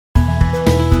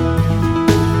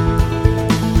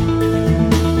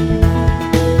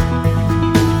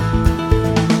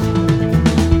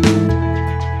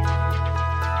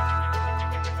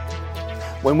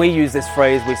When we use this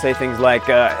phrase, we say things like,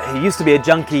 he used to be a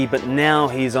junkie, but now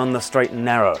he's on the straight and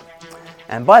narrow.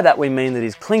 And by that we mean that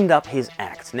he's cleaned up his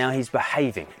act. Now he's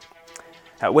behaving.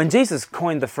 When Jesus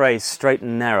coined the phrase straight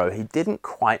and narrow, he didn't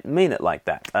quite mean it like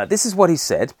that. This is what he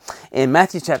said in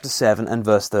Matthew chapter 7 and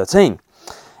verse 13.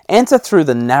 Enter through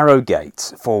the narrow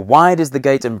gate, for wide is the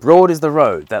gate and broad is the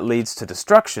road that leads to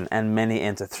destruction, and many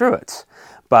enter through it.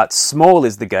 But small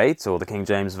is the gate, or the King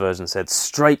James Version said,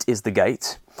 straight is the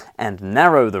gate, and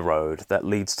narrow the road that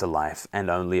leads to life, and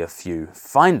only a few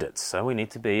find it. So we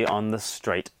need to be on the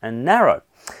straight and narrow.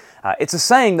 It's a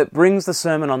saying that brings the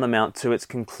Sermon on the Mount to its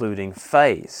concluding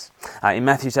phase. In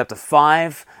Matthew chapter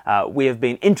 5, we have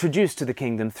been introduced to the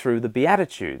kingdom through the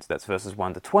Beatitudes. That's verses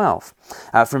 1 to 12.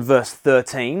 From verse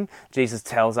 13, Jesus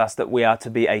tells us that we are to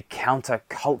be a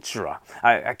counterculture.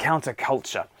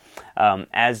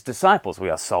 As disciples, we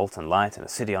are salt and light in a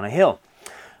city on a hill.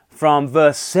 From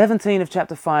verse 17 of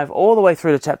chapter 5 all the way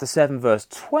through to chapter 7, verse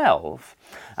 12,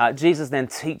 Jesus then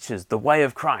teaches the way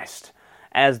of Christ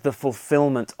as the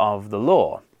fulfillment of the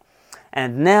law.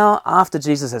 And now, after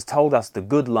Jesus has told us the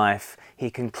good life, he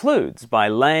concludes by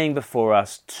laying before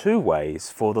us two ways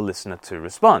for the listener to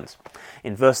respond.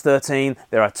 In verse 13,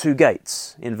 there are two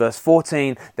gates. In verse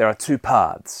 14, there are two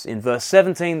paths. In verse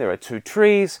 17, there are two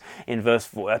trees. In verse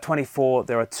 24,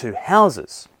 there are two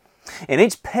houses. In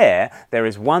each pair, there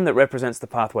is one that represents the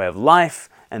pathway of life,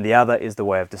 and the other is the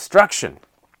way of destruction.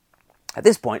 At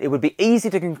this point, it would be easy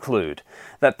to conclude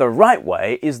that the right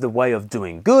way is the way of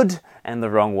doing good, and the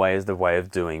wrong way is the way of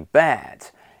doing bad.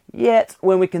 Yet,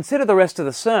 when we consider the rest of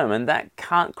the sermon, that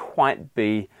can't quite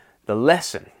be the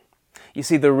lesson. You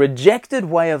see, the rejected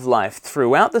way of life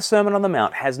throughout the Sermon on the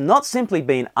Mount has not simply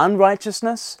been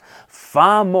unrighteousness,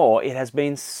 far more it has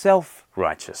been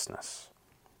self-righteousness.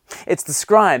 It's the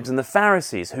scribes and the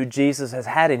Pharisees who Jesus has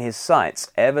had in his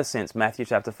sights ever since Matthew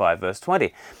chapter 5, verse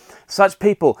 20. Such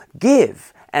people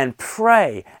give and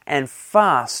pray and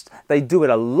fast. They do it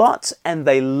a lot and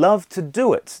they love to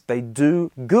do it. They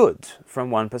do good from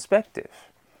one perspective.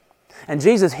 And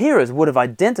Jesus' hearers would have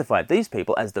identified these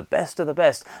people as the best of the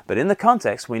best. But in the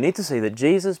context, we need to see that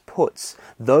Jesus puts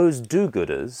those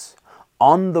do-gooders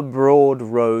on the broad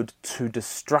road to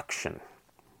destruction.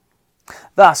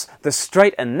 Thus, the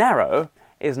straight and narrow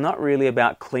is not really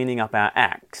about cleaning up our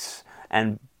acts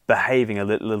and behaving a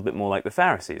little bit more like the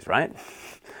Pharisees, right?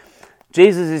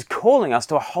 Jesus is calling us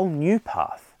to a whole new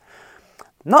path.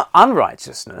 Not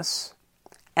unrighteousness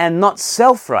and not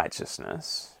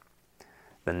self-righteousness.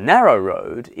 The narrow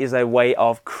road is a way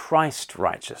of Christ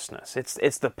righteousness.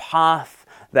 It's the path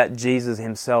that Jesus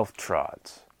himself trod,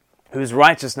 whose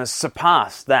righteousness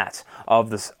surpassed that of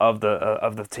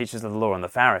the teachers of the law and the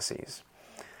Pharisees.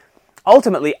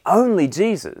 Ultimately, only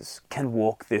Jesus can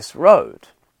walk this road.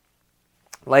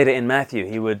 Later in Matthew,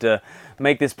 he would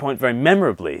make this point very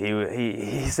memorably.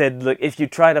 He said, look, if you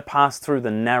try to pass through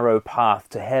the narrow path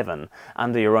to heaven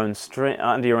under your own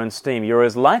steam, you're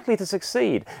as likely to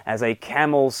succeed as a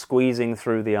camel squeezing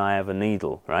through the eye of a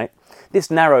needle, right? This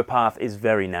narrow path is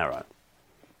very narrow.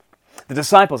 The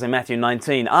disciples in Matthew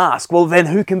 19 ask, well, then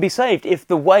who can be saved if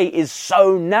the way is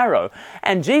so narrow?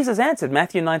 And Jesus answered,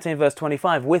 Matthew 19, verse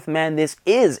 25, with man this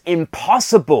is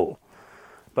impossible,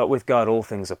 but with God all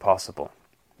things are possible.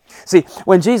 See,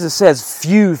 when Jesus says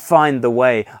few find the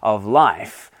way of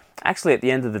life, actually at the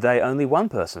end of the day, only one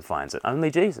person finds it, only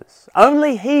Jesus.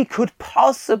 Only he could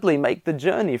possibly make the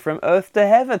journey from earth to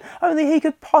heaven. Only he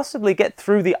could possibly get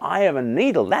through the eye of a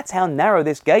needle. That's how narrow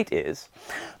this gate is.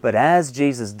 But as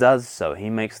Jesus does so, he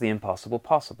makes the impossible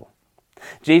possible.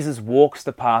 Jesus walks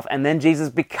the path, and then Jesus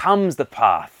becomes the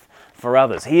path for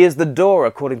others. He is the door,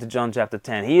 according to John chapter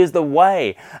 10. He is the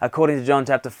way, according to John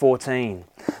chapter 14.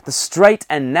 The straight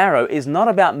and narrow is not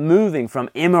about moving from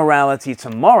immorality to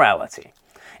morality.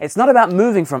 It's not about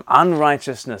moving from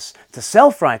unrighteousness to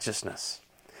self-righteousness.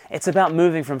 It's about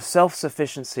moving from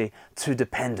self-sufficiency to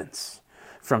dependence,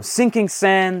 from sinking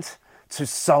sand to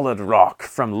solid rock,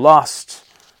 from lost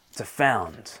to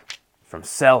found, from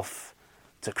self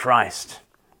to Christ.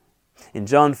 In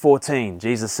John 14,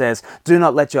 Jesus says, do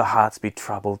not let your hearts be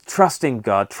troubled. Trust in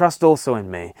God. Trust also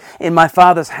in me. In my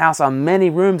Father's house are many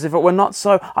rooms. If it were not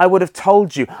so, I would have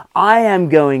told you. I am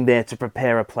going there to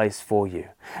prepare a place for you.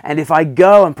 And if I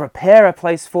go and prepare a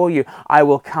place for you, I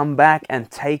will come back and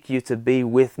take you to be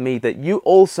with me, that you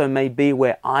also may be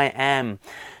where I am.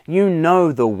 You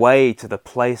know the way to the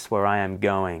place where I am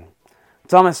going.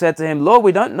 Thomas said to him, Lord,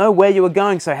 we don't know where you are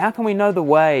going, so how can we know the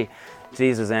way?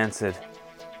 Jesus answered,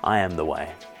 I am the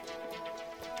way.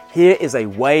 Here is a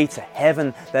way to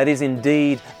heaven that is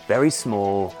indeed very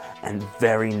small and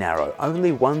very narrow.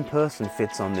 Only one person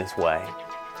fits on this way.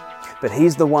 but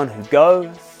He's the one who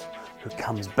goes, who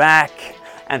comes back,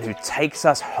 and who takes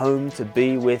us home to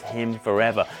be with Him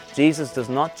forever. Jesus does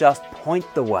not just point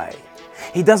the way.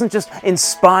 He doesn't just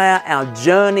inspire our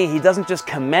journey. He doesn't just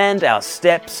command our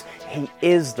steps. He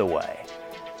is the way,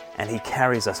 and He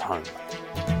carries us home.